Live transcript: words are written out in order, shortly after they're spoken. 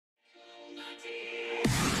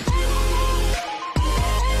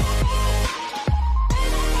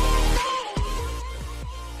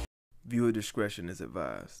discretion is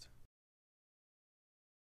advised.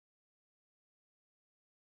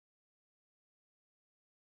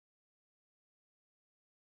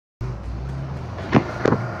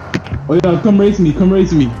 Oh yeah, come race me, come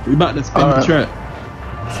race me. We about to spin the track.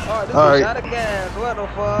 Oh, this bitch out of gas. What the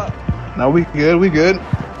fuck? No, we good, we good.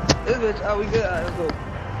 This bitch, oh, we good. Alright, let's go.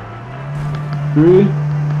 3,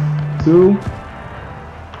 2.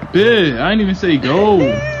 Big, I didn't even say go.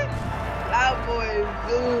 That boy is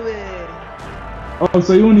zooming. Oh,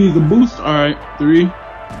 so you want to use the boost? Alright, 3,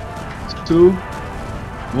 2,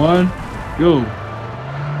 1, go.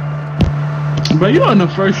 Bro, you on the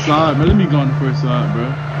first side, man. Let me go on the first side,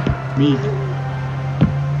 bro. Me.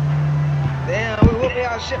 Damn, we whoop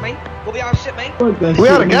y'all shit, man. Whoop y'all shit, man. We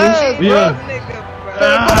out of gas, bro. Yeah.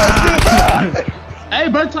 Hey,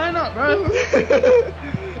 bro, turn up, bro.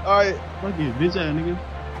 Alright. Fuck it, bitch ass nigga.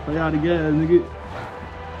 Play out the gas, nigga.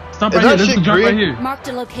 Stop right here. This is the drop right here. Marked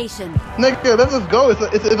a location. Nigga, let's just go. It's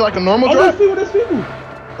like a normal drop. drop. There's people.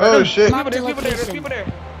 Oh shit. There's people there.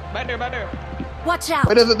 Back there. Watch out.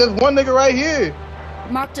 Wait, there's one nigga right here.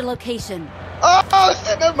 Marked a location. Oh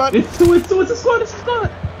shit, never mind. It's two, it's a squad,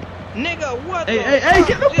 Nigga, what Hey,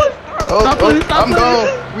 get the fuck. Stop playing. I'm gone.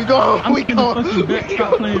 We gone.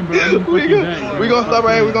 Stop playing, bro. We gonna stop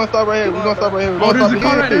right here. We gonna stop right here. Oh, there's a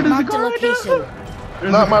car right there. Marked a location.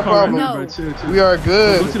 Not my problem. No. Chill. We are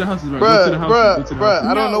good. Go to the houses, bro. Bruh.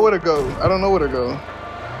 I don't know where to go.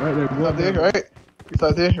 Right there, Stop there, right? You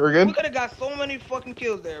stop there. We're good. We could have got so many fucking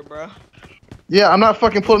kills there, bro. Yeah, I'm not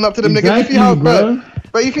fucking pulling up to them niggas. You see how, bro?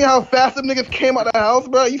 You see how fast them niggas came out of the house,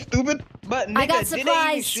 bro? You stupid? But nigga, did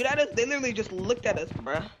they even shoot at us? They literally just looked at us,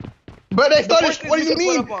 bro. But they started. What do you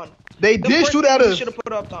mean? They did shoot at us. Should have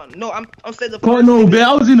put up on. No, I'm saying the first. Oh no, man!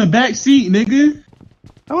 I was in the back seat, nigga.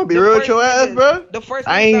 I'm gonna be real with your ass, bro. The first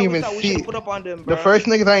I ain't even see. Put up on them, bro. The first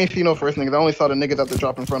niggas, I ain't see no first niggas. I only saw the niggas at the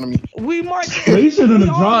drop in front of me. We marked. You shouldn't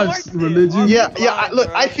have dropped, religion. Yeah. Look,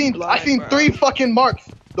 I seen 3 fucking marks.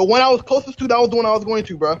 The one I was closest to, that was the one I was going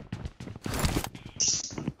to, bro.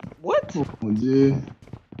 What? Oh, yeah.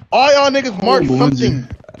 All y'all niggas marked something.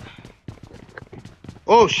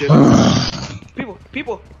 Oh shit.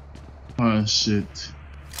 People. Oh shit.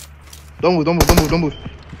 Don't move.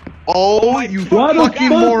 Oh, you fucking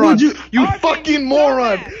moron. You fucking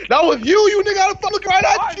moron. That was you nigga. I was looking right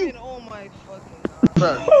at you. Oh my fucking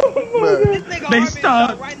god. Bro. They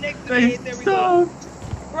stopped. Right next to me. They stopped.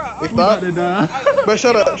 They stopped. But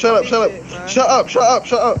shut up.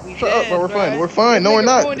 Bro, we're fine. No, we're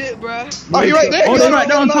not. Oh, he right there. Oh, they're right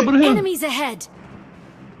there on top of the hill. Enemies ahead.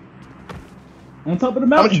 On top of the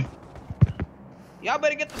mountain. Y'all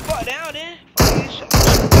better get the fuck down then.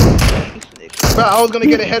 Bro, I was gonna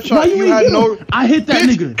get a headshot. You had no. I hit that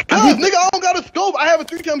nigga. Nigga, I don't got a scope. I have a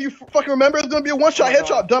 3 times. You fucking remember? It's gonna be a 1-shot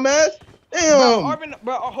headshot, dumbass. Damn.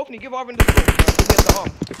 Bro, hopefully give Arvin the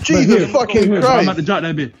Jesus fucking Christ. I'm about to drop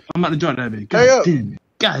that bit. God damn it.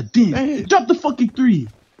 God damn it. Drop the fucking 3.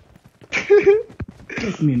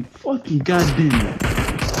 I mean, fucking goddamn it.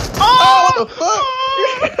 Oh, what the fuck?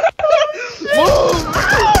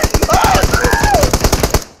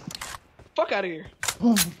 Fuck out of here.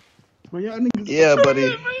 Oh. Bro, y'all niggas. Yeah,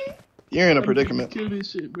 buddy. You're in a predicament. Kill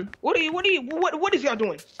this shit, bro. What is y'all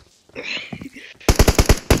doing?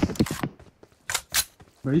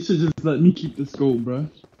 Bro, you should just let me keep the scope, bro.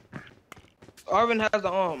 Arvin has the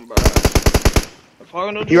arm, bro.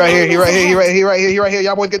 He right here.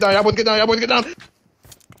 Y'all boys get down.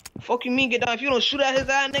 Fuck you mean get down? If you don't shoot at his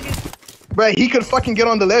eye, nigga. Bro, he could fucking get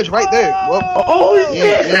on the ledge right there.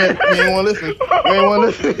 Yeah. You ain't wanna listen.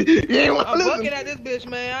 I'm looking at this bitch,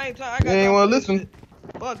 man. You ain't wanna listen.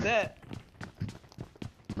 Fuck that.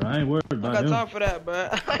 Bro, I ain't worried about I got him. time for that, bro.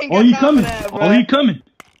 He coming.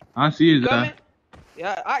 I see his eye.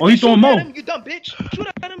 Yeah, he throwing Mo. You dumb bitch. Shoot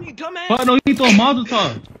at him, you dumb ass. Fuck no, he throwing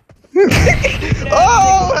Molotov.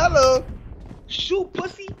 Oh, hello. Shoot,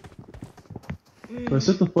 pussy. Bro,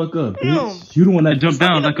 shut the fuck up, bitch. You the one that jumped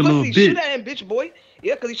down like a little bitch. Shoot at him, bitch, boy.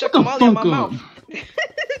 Yeah, cause he shut the molly in my mouth.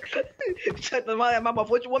 Shut the molly in my mouth.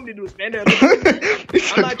 What you want me to do? Stand there.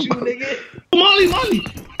 I'm not you, nigga. Molly.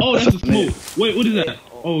 Oh, that's a smoke. Wait, what is that?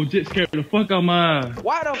 Oh, Jet scared the fuck out my eye.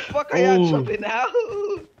 Why the fuck are y'all jumping now?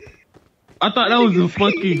 I thought that was a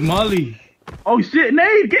fucking Molly. Oh shit,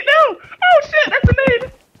 nade, get down! Oh shit, that's a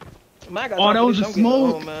nade! Man, oh, that was a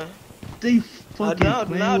smoke. Man. They fucking now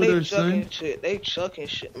with they us, chucking son. shit. They chucking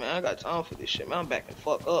shit, man. I got time for this shit, man. I'm backing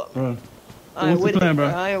fuck up. Bro. I ain't What's the plan, bro?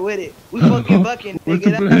 I ain't with it. We fucking bucking, nigga.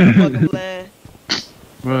 That's the fucking plan.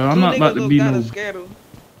 Bro, I'm not about to be no.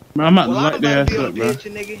 Bro, I'm about to light their ass up, bro.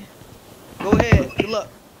 Nigga. Go ahead, good luck.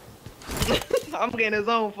 I'm getting his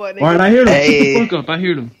own for it, nigga. Alright, I hear them. Shut the fuck up, I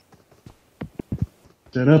hear them.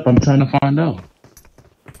 Shut up, I'm trying to find out.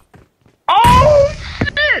 Oh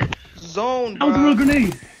shit! Zone, That was a real bro.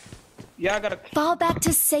 grenade. Y'all gotta Fall back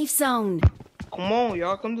to safe zone. come on,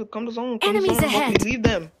 y'all. Come to zone. Come Enemies to zone. ahead. Okay, leave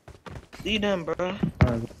them. Leave them, bro.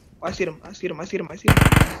 Alright. I see them. I see them. I see them. I see them.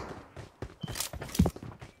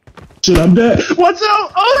 Shit, I'm dead. Watch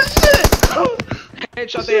out! Oh shit! Oh,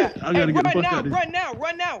 Headshot shit. there. I gotta get the fuck out of here. Run now.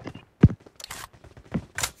 Run now.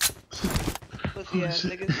 Pussy ass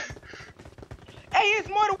shit. niggas. Hey, it's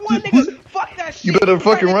more than one nigga. Fuck that shit. You better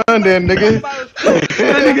fucking run then, nigga.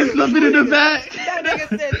 That nigga something in the back. That nigga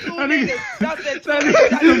said two That nigga- niggas. Y'all said two that niggas. nigga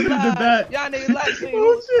Y'all something in niggas the lied. back. Y'all niggas lied to me.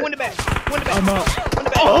 Oh, shit. Win the back. Win the back. I'm out. Win the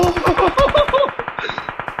back. Oh!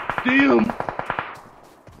 Damn!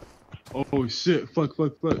 Oh shit! Fuck!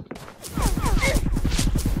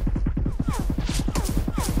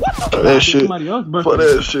 That shit. Somebody else, bro. Fuck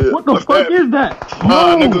that shit. What the fuck is that?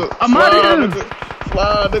 Slide, No! nigga. I'm out of Slide, here! nigga.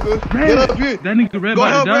 Slide, nigga. Man, Get up here. that nigga red Go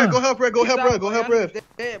about help to Red. die. Go help Red. Go help Red. Go help Red.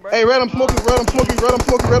 Dead, bro. Hey, Red, I'm smoking. Red, I'm smoking. Red, I'm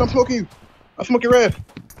smoking. Red, I'm smoking you. I'm smoking Red.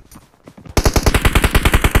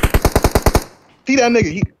 See that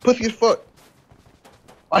nigga? He pussy as fuck.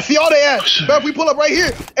 I see all their ass. Bro, if we pull up right here,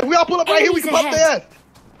 if we all pull up right here, we can pop Enemies their ass.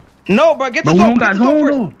 No, bro. Get the But we zone. don't Get got the zone zone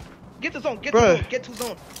first. though. Get the zone. Get Bruh. the zone. Get to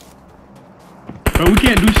zone. Bro, we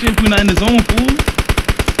can't do shit if we're not in the zone, fool.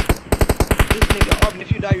 This nigga up, and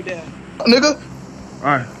if you die, you dead. Nigga.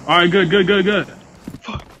 Alright, good.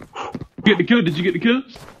 Fuck. Get the kill? Did you get the kill?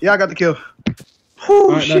 Yeah, I got the kill. Whew,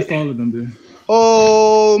 Alright, shit. that's all of them, dude.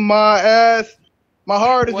 Oh, my ass. My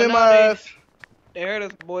heart is Well, in now my they- ass. They heard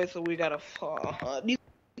us, boys, so we gotta fall. These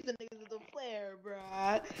niggas is a player, bro.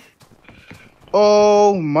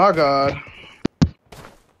 Oh, my God.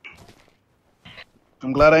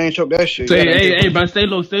 I'm glad I ain't choked that shit. Hey, bro, stay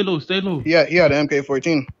low. Yeah, he had an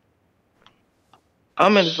MK14.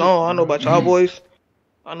 I'm in the zone. I don't know about y'all boys.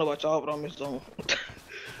 I don't know about y'all, but I'm in the zone.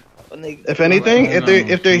 If anything,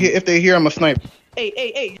 if they're here, I'm a snipe.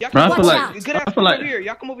 Hey, y'all Bro, I come feel over like- here. Good I ass feel come like- over here.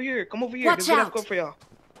 Y'all come over here. Come over here. Watch There's good ass out. cover for y'all.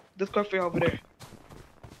 This cover for y'all over there.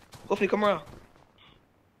 Hopefully, come around.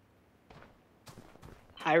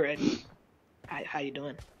 Hi, Red. How you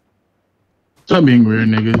doing? Stop being weird,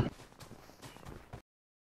 nigga.